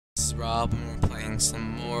This is Rob, and we're playing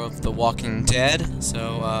some more of The Walking Dead.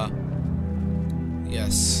 So,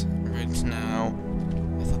 yes, right now,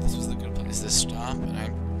 I thought this was a good place to stop, and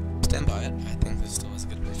I stand by it. I think this still is a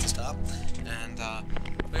good place to stop. And,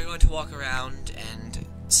 we're going to walk around and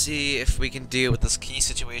see if we can deal with this key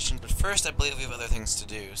situation. But first, I believe we have other things to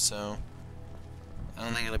do, so I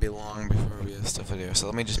don't think it'll be long before we have stuff to do. So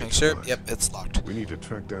let me just make sure. Yep, it's locked. We need to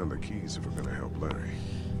track down the keys if we're going to help Larry.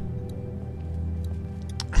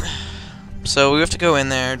 So we have to go in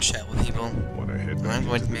there, chat with people. I'm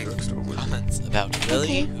going to make comments about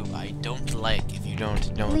Lily, who I don't like, if you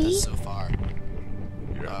don't know this so far.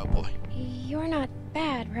 Yeah. Oh boy. You're not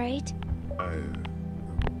bad, right? Why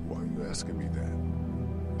are you asking me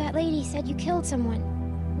that? That lady said you killed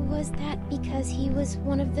someone. Was that because he was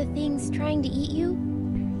one of the things trying to eat you?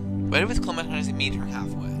 But with Clementine, does he meet her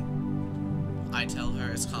halfway? I tell her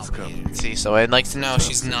it's complicated. See, so I'd like to know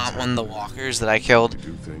she's not one of the walkers that I killed.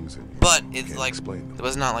 But it's like, it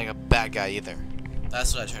was not like a bad guy either.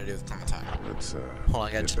 That's what I try to do with Clementine. Hold on,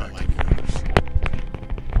 I gotta turn my mic.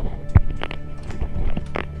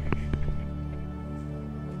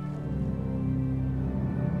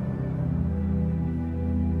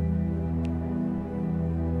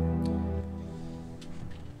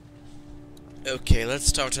 Okay,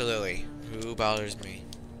 let's talk to Lily, who bothers me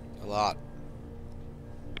a lot.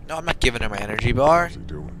 No, I'm not giving her my energy bar. How's he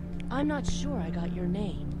doing? I'm not sure I got your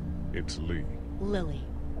name. It's Lee. Lily.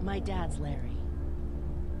 My dad's Larry.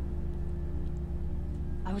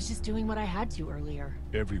 I was just doing what I had to earlier.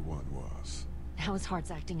 Everyone was. Now his heart's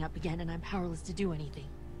acting up again and I'm powerless to do anything.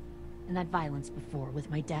 And that violence before with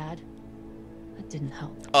my dad, that didn't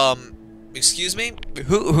help. Excuse me?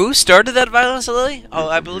 Who started that violence, Lily? Oh,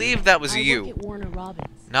 I believe that was I you. work at Warner Robins,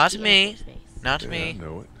 Not the me. Air Force Base. Not Yeah, me. I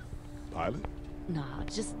know it. Pilot? Nah,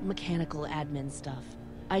 just mechanical admin stuff.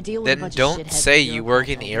 I deal with a Then bunch of don't shitheads say and you work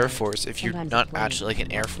in bureaucrats the all Air day. Force if you're Sometimes not I blame actually like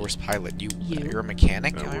an Air you. Force pilot. You. You're a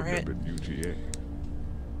mechanic, I am I work right? up at UGA.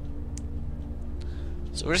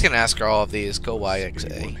 So we're just gonna ask her all of these. Go Was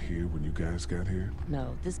YXA. anyone here when you guys got here?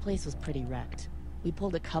 No, this place was pretty wrecked. We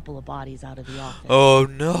pulled a couple of bodies out of the office. Oh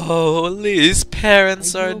no, Lee's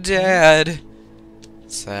parents Are are you okay? dead.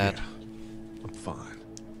 Sad. Yeah, I'm fine.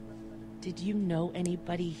 Did you know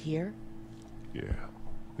anybody here? Yeah,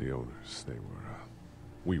 the owners,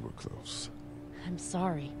 we were close. I'm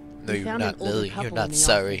sorry. No, We you're found not, an older Lily. You're couple not in the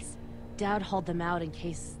sorry. office. Dad hauled them out in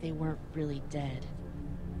case they weren't really dead.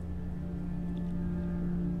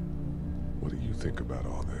 What do you think about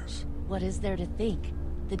all this? What is there to think?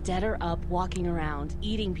 The dead are up, walking around,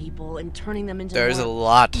 eating people, and turning them into There's a more,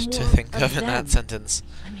 lot to more think of in them. that sentence.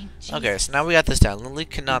 I mean, Okay, Jesus. so now we got this down. Lily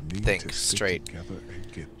cannot We need think to stick straight. together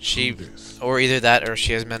and get She, through this. or either that, or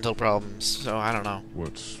she has mental problems. So I don't know.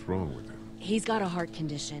 What's wrong with him? He's got a heart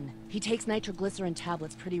condition. He takes nitroglycerin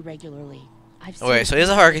tablets pretty regularly. I've seen Okay, him so he has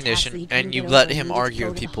a in heart the past that condition, he couldn't and you get let over and him needed to argue go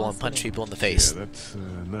with to the people and punch hospital. people in the face. Yeah, that's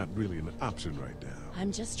not really an option right now.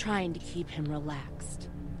 I'm just trying to keep him relaxed.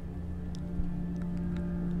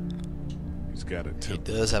 He's got a He temper.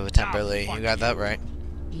 does have a temper, Lee. You got that right.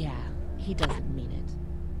 Yeah, he doesn't mean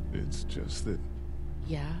it. It's just that.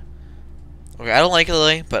 Yeah? Okay, I don't like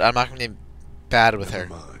Lily, but I'm not gonna be bad with Never her.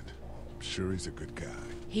 mind. I'm sure he's a good guy.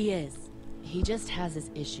 He is. He just has his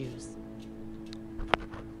issues.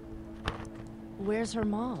 Where's her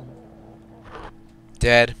mom?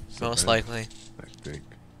 Dead, So most bad. likely. I think.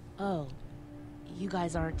 Oh, you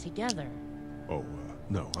guys aren't together. Oh,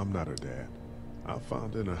 no, I'm not her dad. I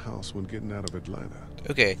found her in a house when getting out of Atlanta.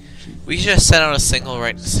 Okay, we should just send out a signal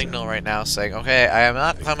right now saying, okay, I am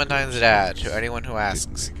not Clementine's dad, to anyone who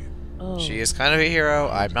asks. Didn't make it. Oh, She is kind of a hero.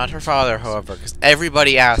 I'm not her father, however, because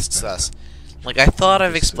everybody asks us. Like, I thought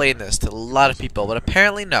I've explained this to a lot of people, but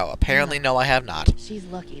apparently no. Apparently no, I have not. she's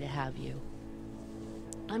lucky to have you.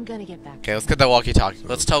 I'm gonna get back. Okay, let's get that walkie-talkie.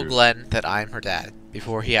 Let's tell Glenn that I'm her dad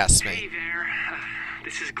before he asks Hey me. there,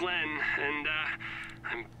 this is Glenn, and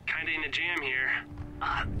I'm kinda in a jam here.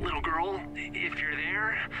 Little girl, if you're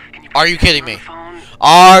there, can you Are put you me kidding on me? the phone?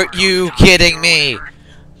 Are Or you talk to kidding her me? or whatever?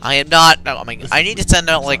 I am not. No, I mean, I need to send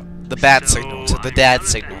out, like, the bad So, signal, so the I'm dad down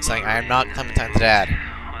signal, at saying I am Denver, not Clementine's dad.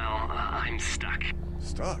 Well, I'm stuck.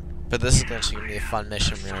 Stuck. But this is going to be a fun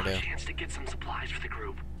mission we're Saw going a to do. chance to get some supplies for the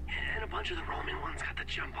group, and a bunch of the Roman ones got the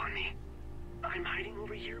jump on me. I'm hiding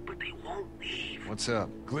over here, but they won't leave. What's up?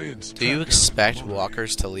 Glenn's Do you trapped expect down the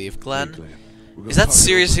walkers to leave, Hey, Glenn? we're Is gonna that talk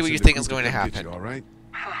seriously over what you to the think is group going to and get happen? you, all right?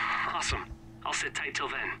 Awesome. I'll sit tight till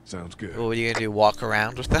then. Sounds good. What are you going to do, walk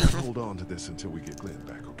around with them? Hold on to this until we get Glenn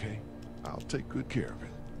back, okay? I'll take good care of it.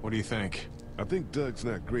 What do you think? I think Doug's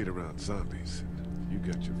not great around zombies. You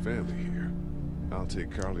got your family here. I'll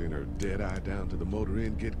take Carly and her dead eye down to the motor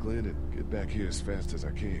inn, get Glenn, and get back here as fast as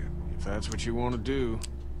I can. If that's what you want to do.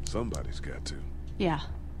 Somebody's got to. Yeah,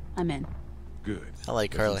 I'm in. Good. I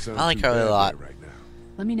like Carly. Doesn't sound I like too Carly a bad lot. right now.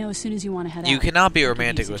 Let me know as soon as you want to head out. You cannot be Take it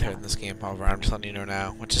romantic easy, with her John. in this game, however, I'm just letting you know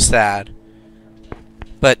now, which is sad.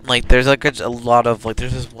 But, like, there's, like, a lot of, like,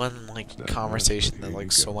 there's this one, like, Not conversation much, but that, here like,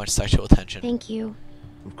 you so go. much sexual tension. Thank you.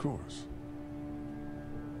 Of course.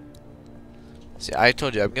 See, I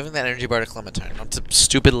told you, I'm giving that energy bar to Clementine, not to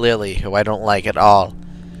stupid Lily, who I don't like at all.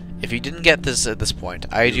 If you didn't get this at this point,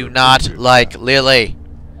 I do not like Lily.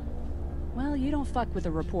 Well, you don't fuck with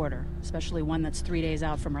a reporter, especially one that's 3 days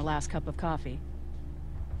out from her last cup of coffee.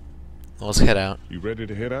 Let's head out. You ready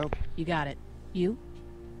to head out? You got it. You?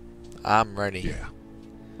 I'm ready. Yeah.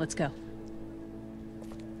 Let's go.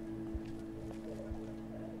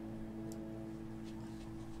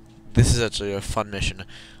 This is actually a fun mission.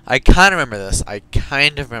 I kind of remember this. I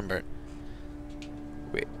kind of remember.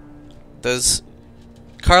 Wait. Does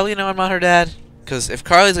Carly know I'm not her dad? Because if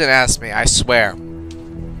Carly's going to ask me, I swear, I'm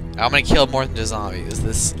going to kill more than just zombies.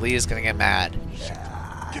 This Lee is going to get mad.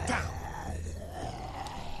 Get down.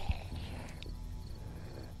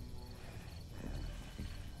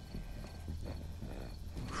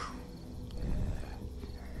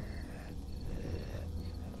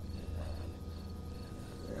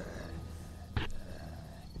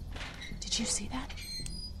 Did you see that?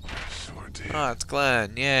 Sure did. Oh, it's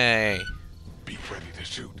Glenn. Yay. Be ready to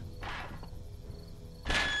shoot.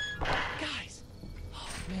 Guys! Oh,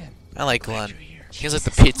 man. I like Glad Glenn. you're here. He's like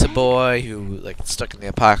the pizza boy who, like, stuck in the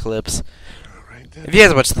apocalypse. All right then. If you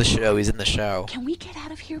guys watch the show, he's in the show. Can we get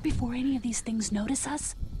out of here before any of these things notice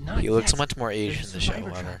us? Not He looks yet. much more Asian in There's the a show, survivor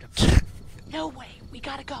however. trapped up No way. We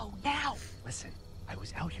gotta go now. Listen, I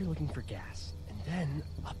was out here looking for gas, and then,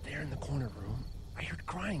 up there in the corner room, I heard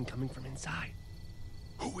crying coming from inside.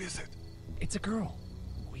 Who is it? It's a girl.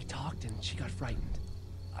 We talked and she got frightened.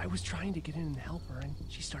 I was trying to get in and help her, and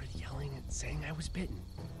she started yelling and saying I was bitten.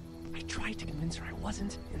 I tried to convince her I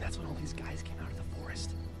wasn't, and that's when all these guys came out of the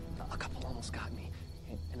forest. A couple almost got me,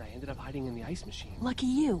 and I ended up hiding in the ice machine. Lucky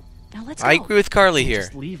you. Now let's I go. agree with Carly here.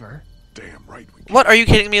 Just leave her. Damn right we What? Are you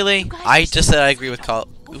kidding me, Lee? guys I are just said I agree with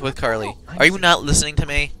Carly. Are you not listening to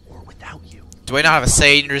me? Or without you. Do I not have a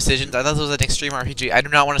say in your decisions? I thought this was an extreme RPG. I do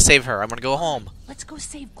not want to save her. I want to go home. Let's go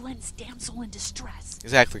save Glenn's damsel in distress.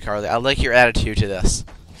 Exactly, Carly. I like your attitude to this.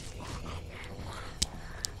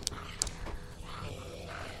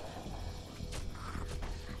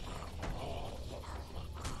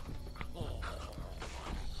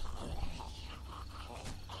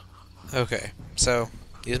 Okay, so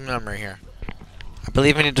use my memory here. I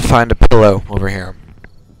believe I need to find a pillow over here.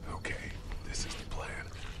 Okay, this is the plan.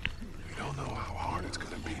 We don't know how hard it's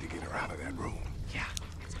gonna be to get her out of that room. Yeah,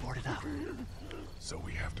 it's boarded up. So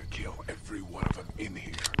we have to kill every one of them in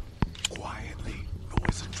here. Quietly.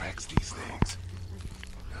 Noise attracts these things.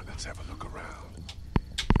 Now let's have a look around.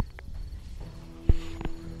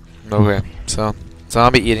 Okay, so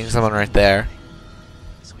zombie eating someone right there.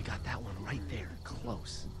 So we got that one right there,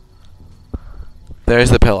 close. There's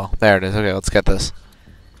the pillow. There it is. Okay, let's get this.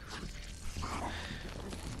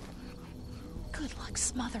 Good luck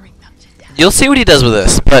smothering them to death. You'll see what he does with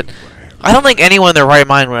this, but I don't think anyone in their right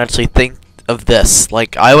mind would actually think of this.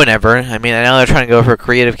 Like, I would never. I mean, I know they're trying to go for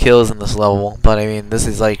creative kills in this level, but I mean, this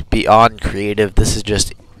is like beyond creative. This is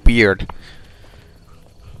just weird.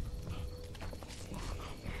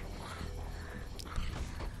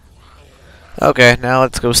 Okay, now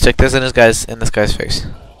let's go stick this in this guy's face.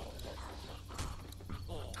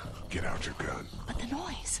 Get out your gun. But the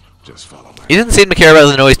noise. Just follow my... You didn't seem to care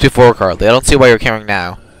about the noise before, Carly. I don't see why you're caring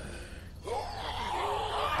now.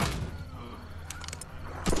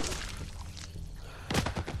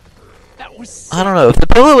 That was I don't know. If the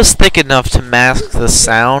pillow was thick enough to mask the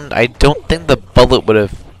sound, I don't think the bullet would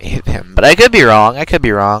have hit him. But I could be wrong. I could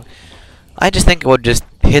be wrong. I just think it would just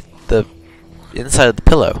hit the inside of the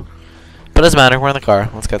pillow. But it doesn't matter. We're in the car.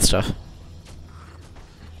 Let's get stuff.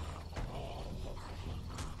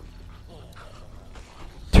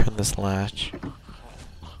 Turn this latch.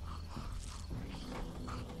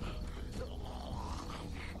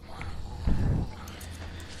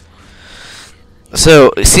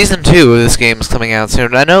 So, Season 2 of this game is coming out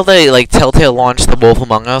soon. I know they, like, Telltale launched The Wolf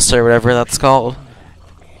Among Us, or whatever that's called.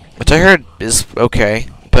 Which I heard is okay,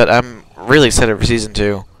 but I'm really excited for Season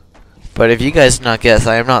 2. But if you guys did not guess,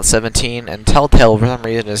 I am not 17, and Telltale, for some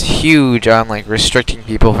reason, is huge on, like, restricting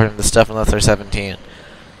people from the stuff unless they're 17.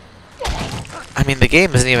 I mean, the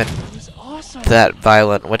game isn't even awesome. that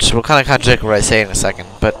violent, which will kind of contradict what I say in a second.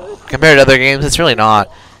 But compared to other games, it's really not.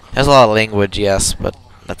 It has a lot of language, yes, but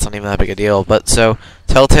that's not even that big a deal. But so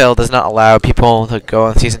Telltale does not allow people to go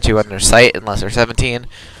on Season 2 on their site unless they're 17,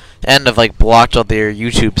 and have, like, blocked all their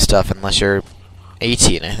YouTube stuff unless you're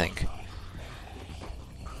 18, I think.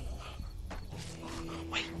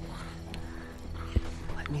 Wait.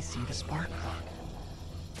 Let me see the spark plug.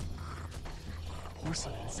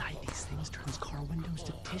 Porcelain inside these things turns car windows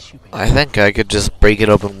to tissue paper. I think I could just break it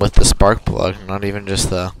open with the spark plug, not even just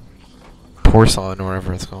the porcelain or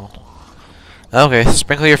whatever it's called. Okay,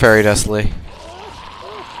 sprinkle your fairy dust, Lee.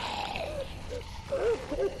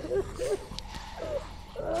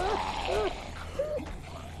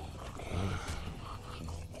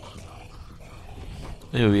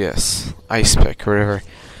 Ooh, yes. Ice pick, or whatever.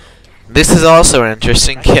 This is also an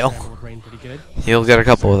interesting kill. You'll get a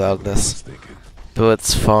couple without this. But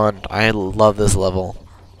it's fun. I love this level.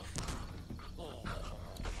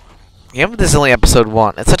 Yeah, but this is only episode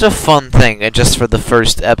 1. It's such a fun thing, just for the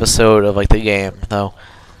first episode of, like, the game, though.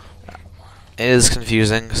 It is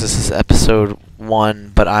confusing, because this is episode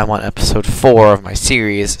 1, but I'm on episode 4 of my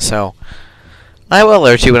series, so I will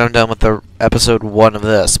alert you when I'm done with the episode 1 of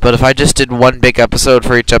this. But if I just did one big episode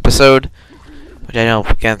for each episode, which I know,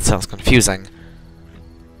 again, sounds confusing,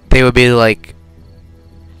 they would be, like,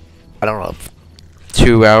 I don't know,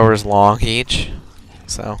 2 hours long each.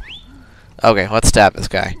 So, okay, let's stab this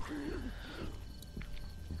guy.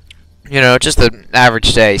 You know, just an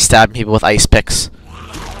average day, stabbing people with ice picks.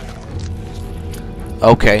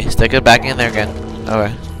 Okay, stick it back in there again.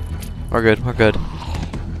 Okay. We're good, we're good.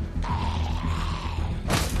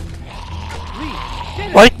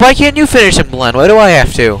 Why can't you finish him, Glenn? Why do I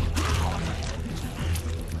have to?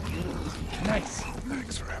 Nice.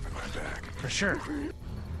 Thanks for having my back. For sure.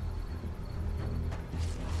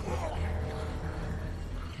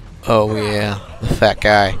 Oh yeah, the fat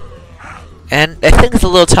guy. And I think it's a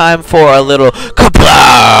little time for a little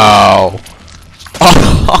ka-chow!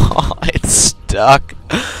 Oh, it's stuck.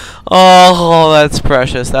 Oh, that's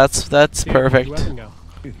precious. That's Dude, perfect. where'd your weapon go?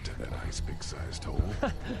 Into that ice pick-sized hole.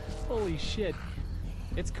 Holy shit.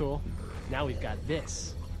 It's cool. Now we've got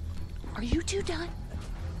this. Are you two done?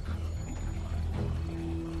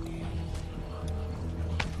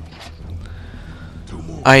 Two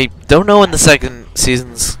more. I don't know when the second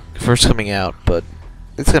season's first coming out, but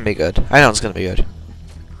it's gonna be good. I know it's gonna be good.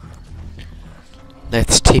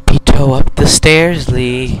 Let's tippy-toe up the stairs,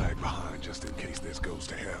 Lee. Lag behind just in case this goes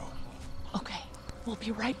to hell. Okay, we'll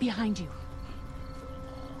be right behind you.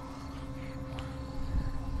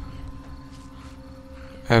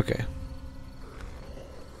 Okay.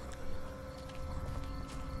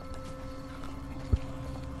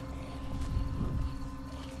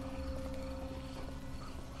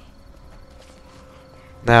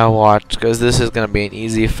 Now watch, because this is going to be an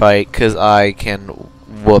easy fight, because I can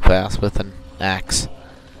whoop ass with an axe.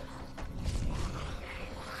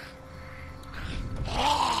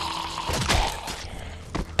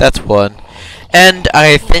 That's one. And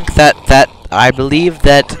I think I believe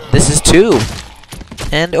that this is 2.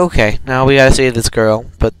 And okay, now we gotta save this girl,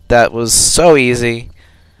 but that was so easy.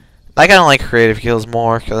 I kinda like creative kills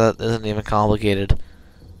more, because that isn't even complicated.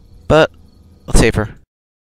 But, let's save her.